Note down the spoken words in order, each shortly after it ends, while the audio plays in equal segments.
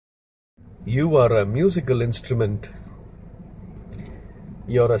You are a musical instrument.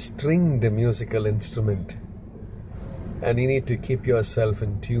 You're a stringed musical instrument. And you need to keep yourself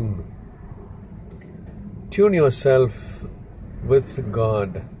in tune. Tune yourself with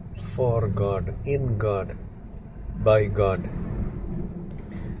God, for God, in God, by God.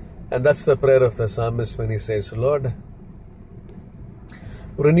 And that's the prayer of the psalmist when he says, Lord,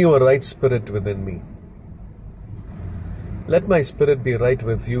 renew a right spirit within me. Let my spirit be right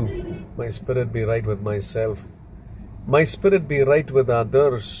with you. My spirit be right with myself. My spirit be right with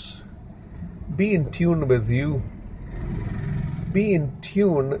others. Be in tune with you. Be in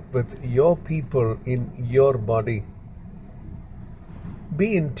tune with your people in your body.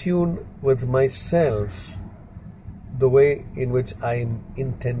 Be in tune with myself the way in which I am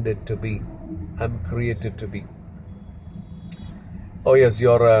intended to be. I'm created to be. Oh yes,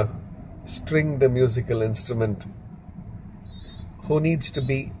 you're a stringed musical instrument who needs to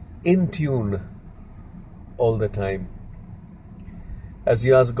be in tune all the time. As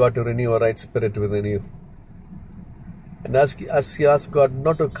you ask God to renew a right spirit within you. And as you ask God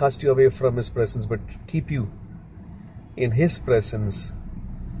not to cast you away from His presence, but keep you in His presence,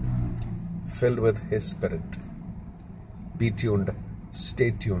 filled with His Spirit. Be tuned.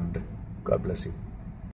 Stay tuned. God bless you.